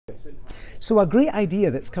So a great idea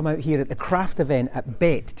that's come out here at the craft event at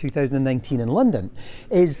BET 2019 in London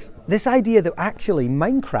is this idea that actually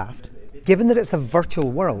Minecraft, given that it's a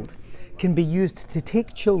virtual world, can be used to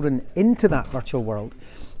take children into that virtual world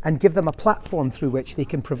and give them a platform through which they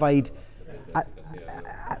can provide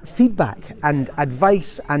feedback and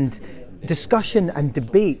advice and discussion and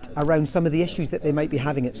debate around some of the issues that they might be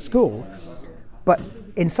having at school, but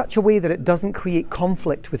in such a way that it doesn't create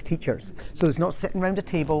conflict with teachers. So it's not sitting around a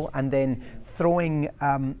table and then throwing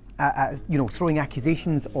throwing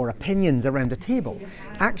accusations or opinions around a table.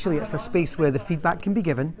 Actually, it's a space where the feedback can be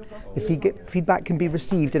given, the feedback can be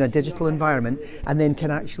received in a digital environment, and then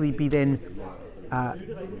can actually be then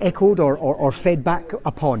echoed or fed back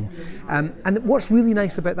upon. And what's really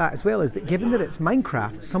nice about that as well is that given that it's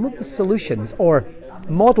Minecraft, some of the solutions or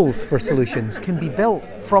models for solutions can be built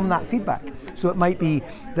from that feedback. So it might be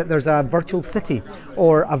that there's a virtual city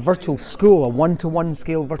or a virtual school, a one-to-one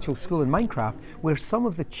scale virtual school in Minecraft, where some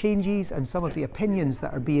of the changes and some of the opinions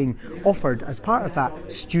that are being offered as part of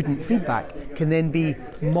that student feedback can then be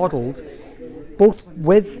modelled both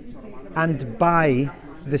with and by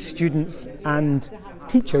the students and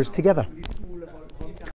teachers together.